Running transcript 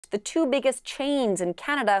the two biggest chains in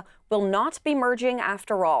Canada will not be merging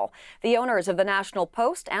after all. The owners of the National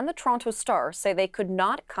Post and the Toronto Star say they could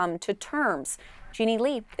not come to terms. Jeannie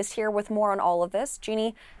Lee is here with more on all of this.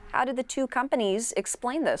 Jeannie, how did the two companies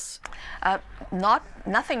explain this?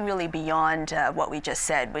 Nothing really beyond what we just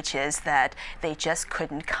said, which is that they just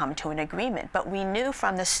couldn't come to an agreement. But we knew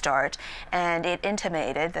from the start, and it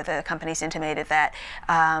intimated that the companies intimated that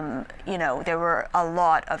you know, there were a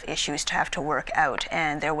lot of issues to have to work out,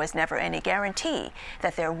 and there was never any guarantee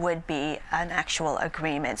that there would be an actual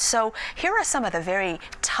agreement. So here are some of the very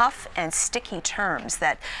tough and sticky terms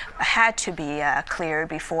that had to be cleared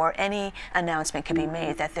before any announcement could be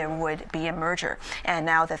made that there would be a merger. And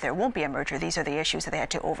now that there won't be a merger, these are the issues that they had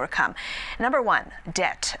to overcome. Number one,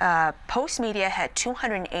 debt. Postmedia had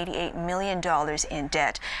 $288 million in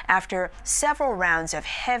debt after several rounds of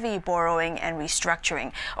heavy borrowing and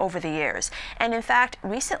restructuring over the years. And in fact,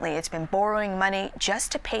 recently it's been borrowing money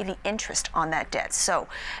just to pay the interest on that debt. So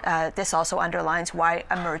this also underlines why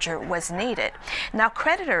a merger was needed. Now,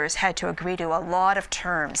 creditors had to agree to a lot of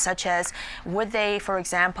terms, such as would they, for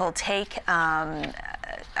example, take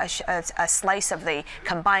a slice of the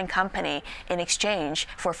combined company in exchange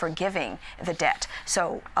for forgiving the debt.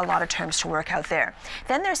 So a lot of terms to work out there.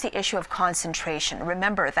 Then there's the issue of concentration.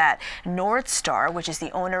 Remember that Nordstar, which is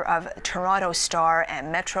the owner of Toronto Star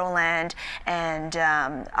and Metroland and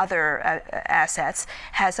other assets,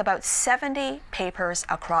 has about 70 papers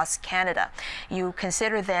across Canada. You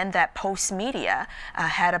consider then that Postmedia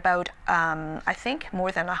had about, I think,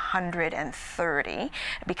 more than 130,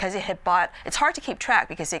 because it had bought, it's hard to keep track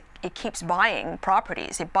because it keeps buying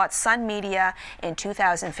properties. It bought Sun Media in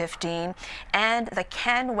 2015 and the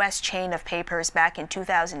Can West chain of papers back in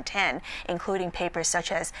 2010, including papers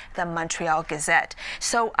such as the Montreal Gazette.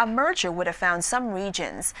 So a merger would have found some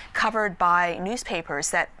regions covered by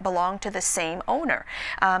newspapers that belong to the same owner.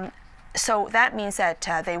 So that means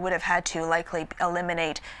that they would have had to likely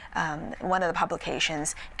eliminate one of the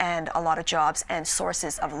publications and a lot of jobs and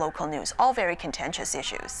sources of local news, all very contentious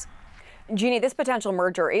issues. Jeannie, this potential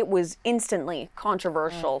merger, it was instantly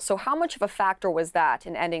controversial. So how much of a factor was that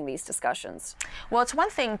in ending these discussions? Well, it's one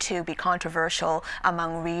thing to be controversial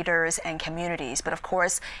among readers and communities, but of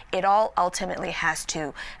course, it all ultimately has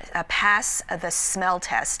to pass the smell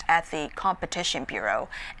test at the Competition Bureau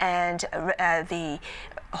and the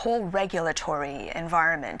whole regulatory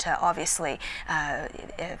environment. Obviously,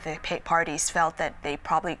 the parties felt that they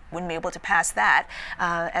probably wouldn't be able to pass that,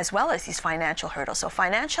 as well as these financial hurdles. So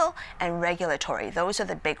financial and regulatory, those are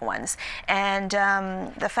the big ones. And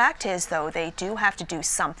the fact is, though, they do have to do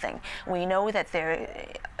something. We know that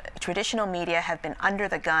traditional media have been under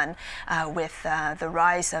the gun with the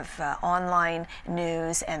rise of online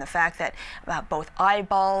news and the fact that both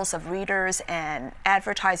eyeballs of readers and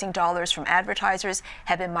advertising dollars from advertisers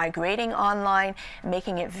have been migrating online,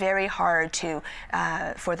 making it very hard to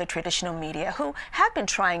for the traditional media, who have been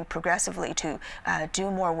trying progressively to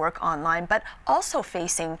do more work online, but also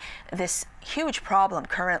facing this huge problem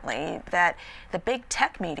currently that the big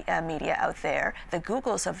tech media out there, the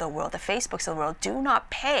Googles of the world, the Facebooks of the world, do not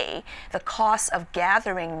pay the costs of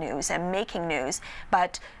gathering news and making news,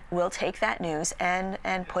 but will take that news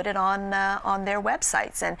and put it on their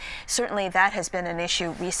websites. And certainly that has been an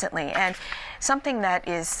issue recently. And something that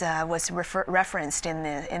was referenced in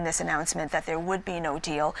this announcement, that there would be no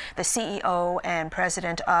deal. The CEO and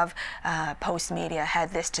president of Postmedia had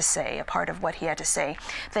this to say, a part of what he had to say: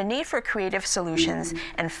 the need for creative solutions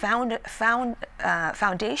and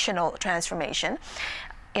foundational transformation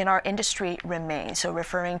in our industry remains. So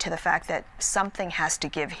referring to the fact that something has to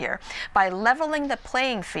give here. By leveling the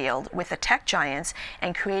playing field with the tech giants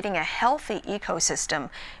and creating a healthy ecosystem,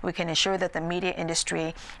 we can ensure that the media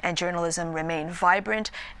industry and journalism remain vibrant,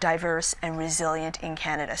 diverse, and resilient in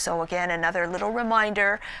Canada. So again, another little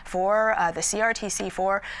reminder for the CRTC,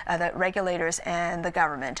 for the regulators and the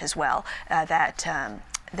government as well, that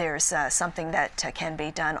there's something that can be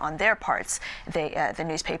done on their parts, the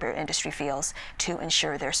newspaper industry feels, to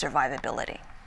ensure their survivability.